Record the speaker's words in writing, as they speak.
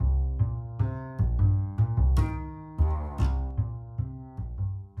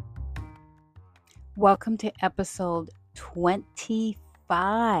Welcome to episode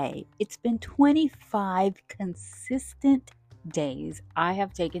 25. It's been 25 consistent days I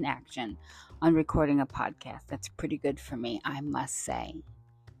have taken action on recording a podcast. That's pretty good for me, I must say.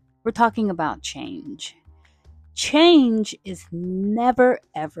 We're talking about change. Change is never,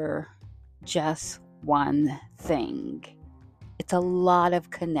 ever just one thing. It's a lot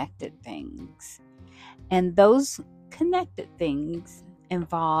of connected things. And those connected things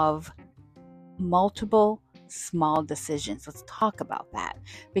involve multiple small decisions. Let's talk about that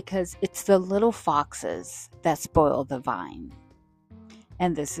because it's the little foxes that spoil the vine.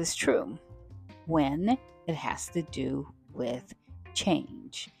 And this is true when it has to do with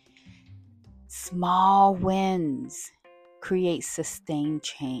change. Small wins create sustained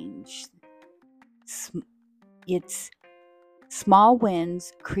change. Small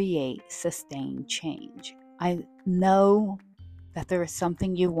wins create sustained change. I know that there is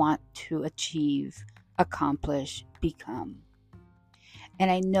something you want to achieve, accomplish, become. And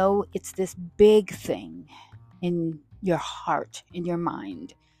I know it's this big thing in your heart, in your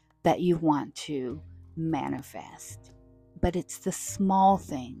mind, that you want to manifest. But it's the small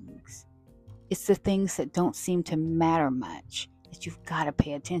things. It's the things that don't seem to matter much that you've got to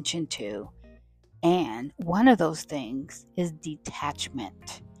pay attention to. And one of those things is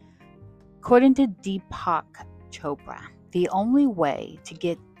detachment. According to Deepak Chopra, the only way to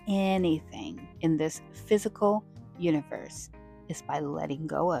get anything in this physical universe is by letting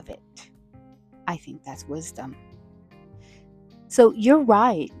go of it. I think that's wisdom. So you're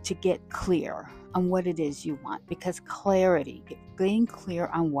right to get clear on what it is you want, because clarity, getting clear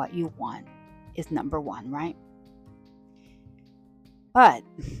on what you want is number one, right? But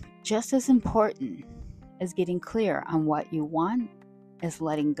just as important as getting clear on what you want is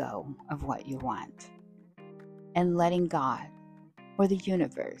letting go of what you want. And letting God or the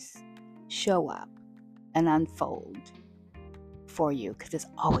universe show up and unfold for you, because it's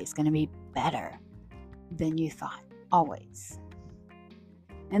always going to be better than you thought, always.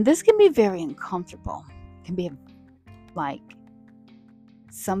 And this can be very uncomfortable. It can be like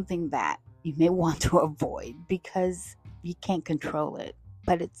something that you may want to avoid because you can't control it,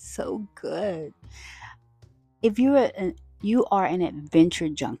 but it's so good. If you are an adventure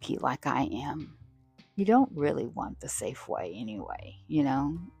junkie like I am, you don't really want the safe way anyway,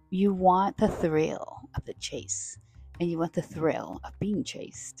 You want the thrill of the chase, and you want the thrill of being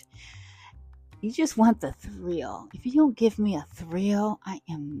chased. You just want the thrill. If you don't give me a thrill, I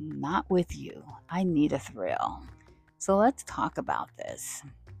am not with you. I need a thrill. So let's talk about this.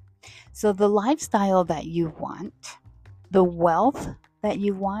 So the lifestyle that you want, the wealth that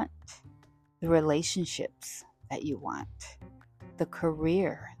you want, the relationships that you want, the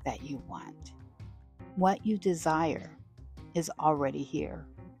career that you want, what you desire is already here.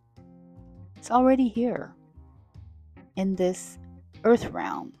 It's already here in this earth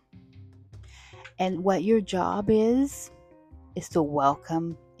realm. And what your job is to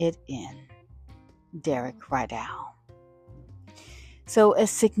welcome it in. Derek Rydell. So a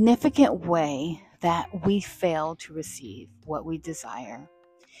significant way that we fail to receive what we desire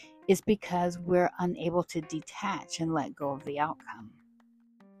is because we're unable to detach and let go of the outcome.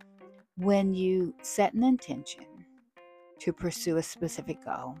 When you set an intention to pursue a specific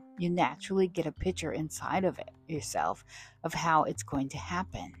goal, you naturally get a picture inside of it yourself of how it's going to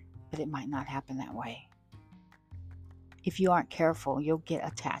happen, but it might not happen that way. If you aren't careful, you'll get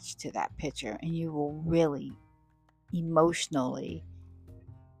attached to that picture and you will really emotionally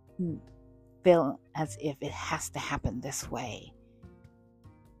feel as if it has to happen this way.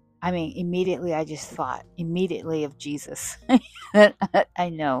 I mean, immediately I just thought of Jesus. I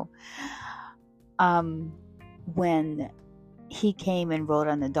know. When he came and rode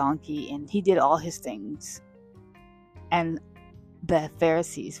on the donkey and he did all his things, and the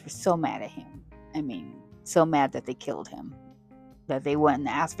Pharisees were so mad at him. I mean, so mad that they killed him, that they went and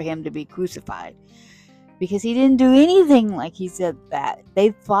asked for him to be crucified because he didn't do anything like he said that. They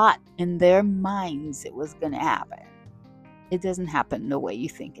thought in their minds it was going to happen. It doesn't happen the way you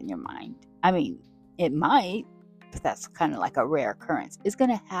think in your mind. I mean, it might, but that's kind of like a rare occurrence. It's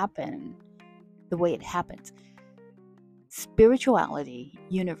going to happen the way it happens. Spirituality,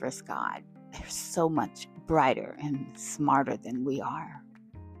 universe, God, they're so much brighter and smarter than we are.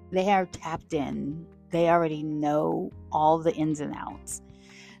 They are tapped in. They already know all the ins and outs.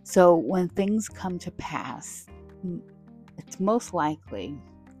 So when things come to pass, it's most likely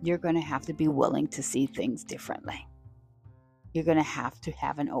you're going to have to be willing to see things differently. You're going to have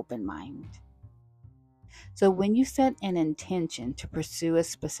an open mind. So when you set an intention to pursue a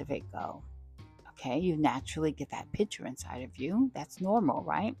specific goal, okay, you naturally get that picture inside of you. That's normal,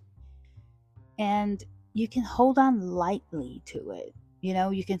 right? And you can hold on lightly to it.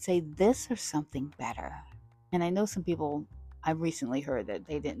 You can say this or something better. And I know some people, I've recently heard that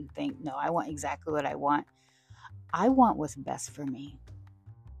they didn't think, no, I want exactly what I want. I want what's best for me.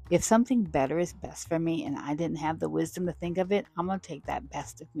 If something better is best for me and I didn't have the wisdom to think of it, I'm going to take that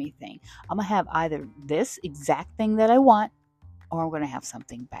best of me thing. I'm going to have either this exact thing that I want or I'm going to have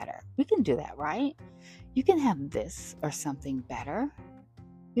something better. We can do that, right? You can have this or something better.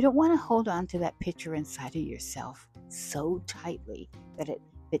 You don't want to hold on to that picture inside of yourself so tightly that if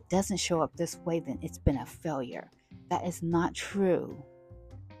it doesn't show up this way, then it's been a failure. That is not true.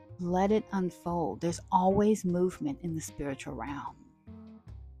 Let it unfold. There's always movement in the spiritual realm.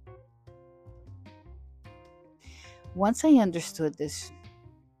 Once I understood this,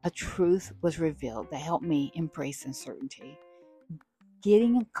 a truth was revealed that helped me embrace uncertainty.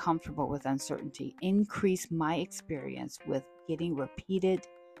 Getting comfortable with uncertainty increased my experience with getting repeated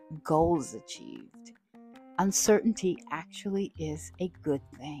goals achieved. Uncertainty actually is a good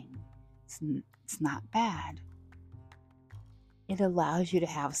thing. It's not bad. It allows you to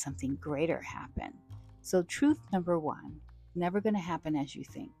have something greater happen. So truth number one, never going to happen as you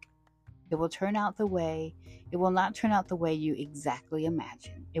think. It will not turn out the way you exactly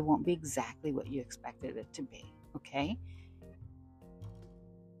imagine. It won't be exactly what you expected it to be, okay?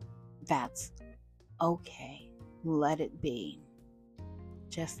 That's okay. Let it be.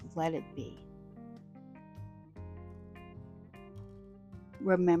 Just let it be.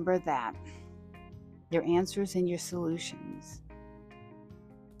 Remember that your answers and your solutions,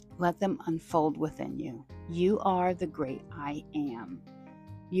 let them unfold within you. You are the great I am.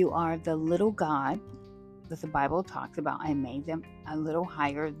 You are the little God that the Bible talks about. I made them a little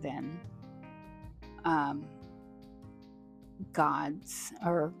higher than gods,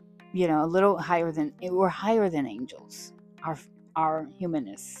 or a little higher than, we're higher than angels. Our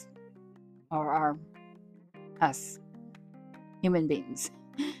humanness, or us human beings,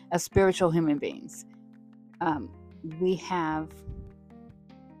 as spiritual human beings.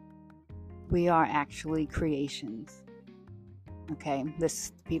 We are actually creations. Okay,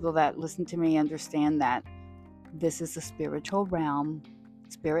 people that listen to me understand that this is the spiritual realm.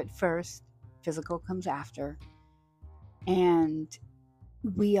 Spirit first, physical comes after. And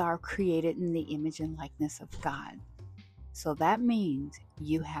we are created in the image and likeness of God. So that means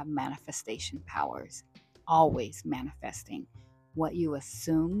you have manifestation powers, always manifesting. What you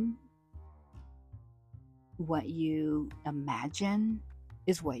assume, what you imagine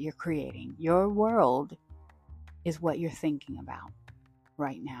is what you're creating. Your world is what you're thinking about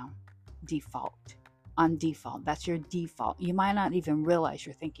right now. On default. That's your default. You might not even realize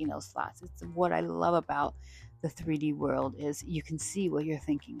you're thinking those thoughts. It's what I love about the 3D world is you can see what you're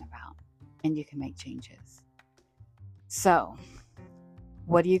thinking about and you can make changes. So,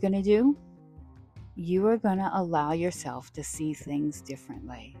 what are you going to do? You are going to allow yourself to see things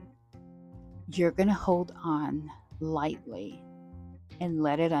differently. You're going to hold on lightly and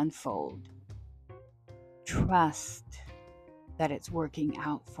let it unfold. Trust that it's working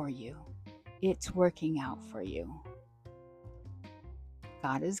out for you. It's working out for you.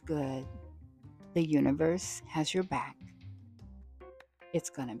 God is good. The universe has your back. It's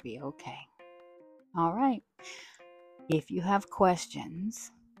going to be okay. All right. If you have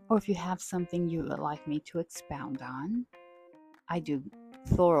questions, or if you have something you would like me to expound on, I do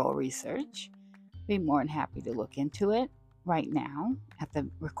thorough research. Be more than happy to look into it. Right now, at the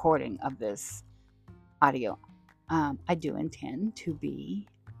recording of this audio, I do intend to be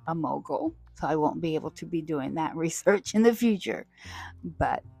a mogul, so I won't be able to be doing that research in the future.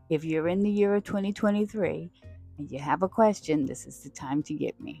 But if you're in the year of 2023 and you have a question, this is the time to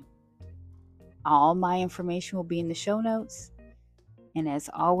get me. All my information will be in the show notes. And as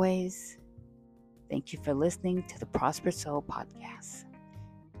always, thank you for listening to the Prosperous Soul Podcast.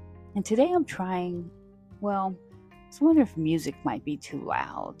 And today I'm trying, I was wondering if music might be too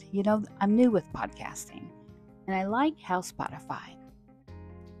loud. I'm new with podcasting. And I like how Spotify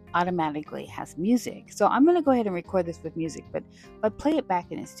automatically has music. So I'm going to go ahead and record this with music. But if I play it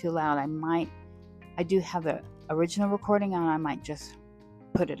back and it's too loud, I do have the original recording on. I might just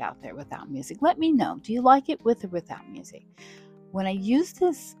put it out there without music. Let me know. Do you like it with or without music? When I use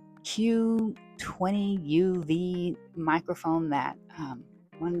this Q20UV microphone that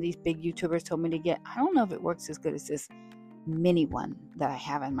one of these big YouTubers told me to get, I don't know if it works as good as this mini one that I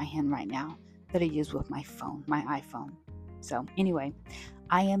have in my hand right now that I use with my phone, my iPhone. So anyway,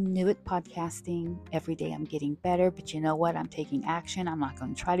 I am new at podcasting. Every day I'm getting better, but you know what? I'm taking action. I'm not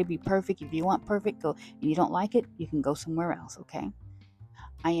going to try to be perfect. If you want perfect, go. If you don't like it, you can go somewhere else, okay?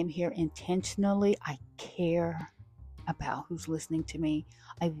 I am here intentionally. I care about who's listening to me.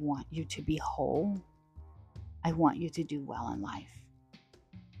 I want you to be whole. I want you to do well in life.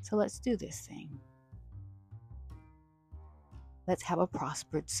 So let's do this thing. Let's have a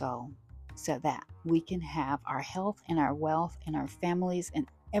prospered soul so that we can have our health and our wealth and our families and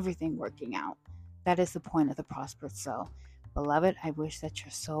everything working out. That is the point of the prospered soul. Beloved, I wish that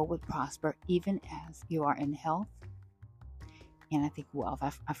your soul would prosper even as you are in health. And I think wealth,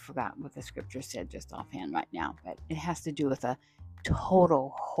 I forgot what the scripture said just offhand right now, but it has to do with a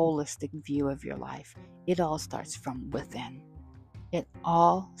total holistic view of your life. It all starts from within. It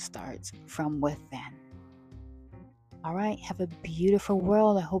all starts from within. All right, have a beautiful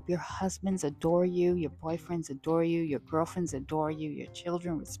world. I hope your husbands adore you, your boyfriends adore you, your girlfriends adore you, your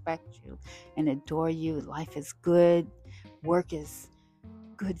children respect you and adore you. Life is good. Work is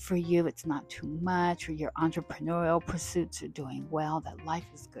good for you. It's not too much, or your entrepreneurial pursuits are doing well. That life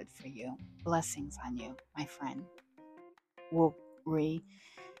is good for you. Blessings on you, my friend. We'll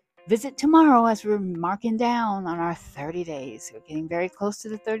revisit tomorrow as we're marking down on our 30 days. We're getting very close to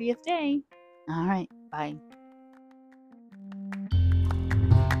the 30th day. All right, bye.